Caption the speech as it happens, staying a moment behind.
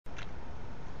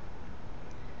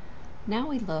Now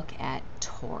we look at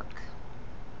torque.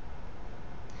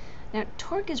 Now,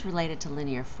 torque is related to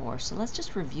linear force, so let's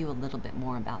just review a little bit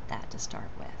more about that to start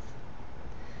with.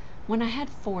 When I had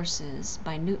forces,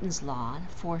 by Newton's law,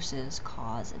 forces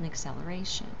cause an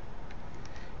acceleration.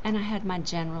 And I had my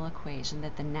general equation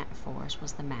that the net force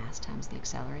was the mass times the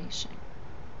acceleration.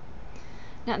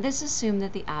 Now, this assumed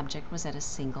that the object was at a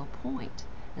single point,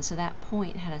 and so that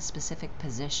point had a specific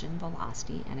position,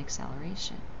 velocity, and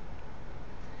acceleration.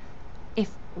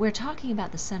 If we're talking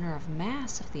about the center of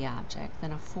mass of the object,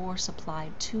 then a force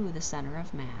applied to the center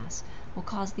of mass will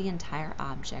cause the entire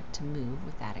object to move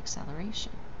with that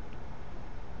acceleration.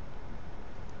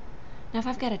 Now, if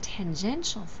I've got a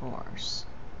tangential force,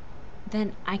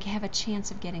 then I have a chance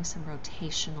of getting some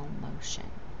rotational motion.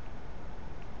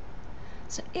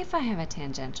 So if I have a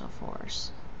tangential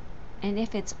force, and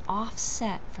if it's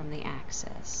offset from the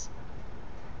axis,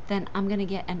 then I'm going to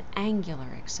get an angular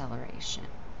acceleration.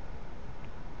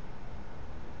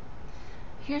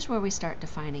 Here's where we start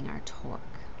defining our torque.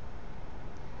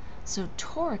 So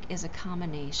torque is a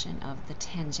combination of the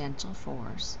tangential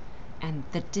force and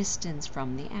the distance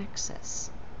from the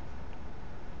axis.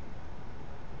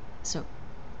 So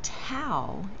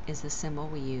tau is the symbol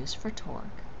we use for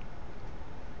torque,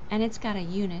 and it's got a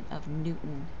unit of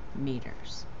Newton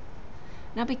meters.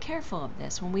 Now be careful of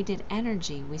this. When we did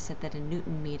energy, we said that a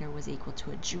Newton meter was equal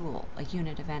to a joule, a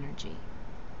unit of energy.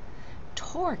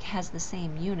 Torque has the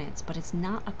same units, but it's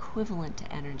not equivalent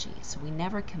to energy, so we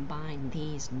never combine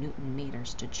these Newton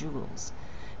meters to joules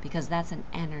because that's an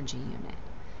energy unit.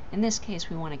 In this case,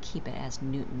 we want to keep it as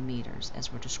Newton meters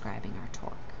as we're describing our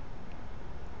torque.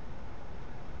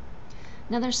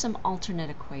 Now there's some alternate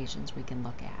equations we can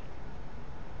look at.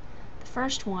 The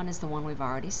first one is the one we've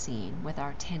already seen with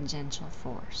our tangential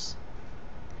force.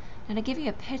 Now to give you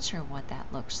a picture of what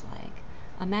that looks like,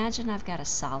 imagine I've got a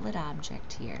solid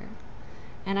object here,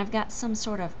 and I've got some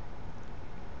sort of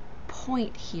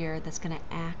point here that's going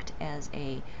to act as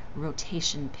a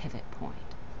rotation pivot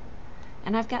point.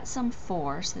 And I've got some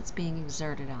force that's being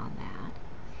exerted on that.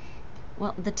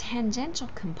 Well, the tangential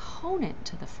component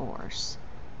to the force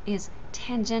is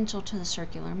tangential to the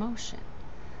circular motion.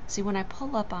 See, when I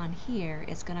pull up on here,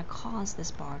 it's going to cause this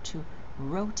bar to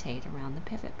rotate around the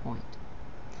pivot point.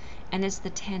 And it's the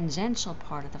tangential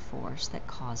part of the force that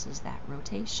causes that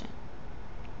rotation.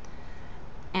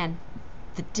 And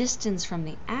the distance from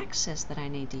the axis that I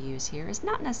need to use here is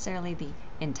not necessarily the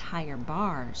entire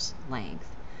bar's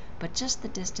length, but just the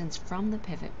distance from the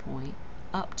pivot point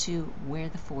up to where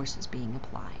the force is being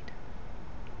applied.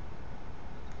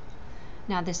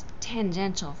 Now this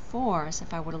tangential force,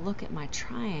 if I were to look at my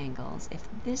triangles, if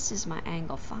this is my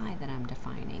angle phi that I'm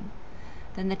defining,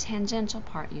 then the tangential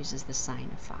part uses the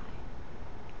sine of phi.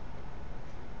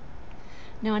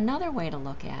 Now another way to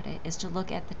look at it is to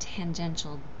look at the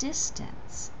tangential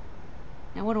distance.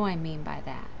 Now what do I mean by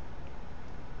that?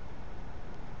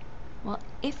 Well,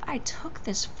 if I took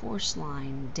this force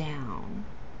line down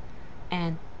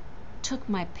and took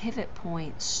my pivot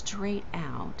point straight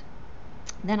out,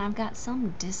 then I've got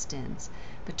some distance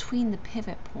between the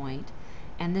pivot point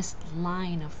and this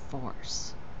line of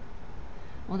force.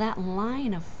 Well, that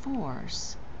line of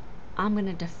force I'm going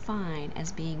to define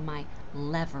as being my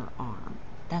lever arm.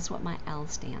 That's what my L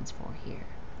stands for here.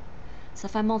 So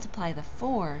if I multiply the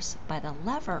force by the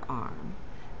lever arm,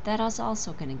 that is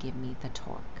also going to give me the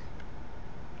torque.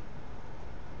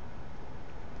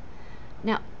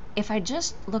 Now, if I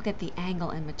just look at the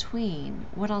angle in between,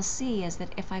 what I'll see is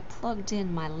that if I plugged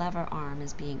in my lever arm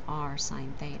as being r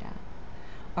sine theta,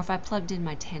 or if I plugged in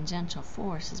my tangential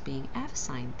force as being f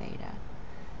sine theta,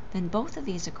 then both of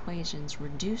these equations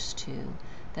reduce to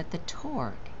that the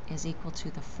torque is equal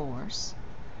to the force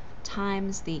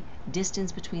times the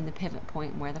distance between the pivot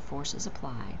point and where the force is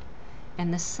applied,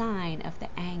 and the sine of the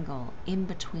angle in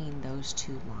between those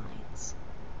two lines.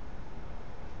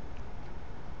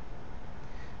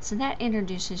 So that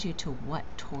introduces you to what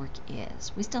torque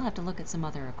is. We still have to look at some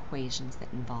other equations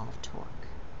that involve torque.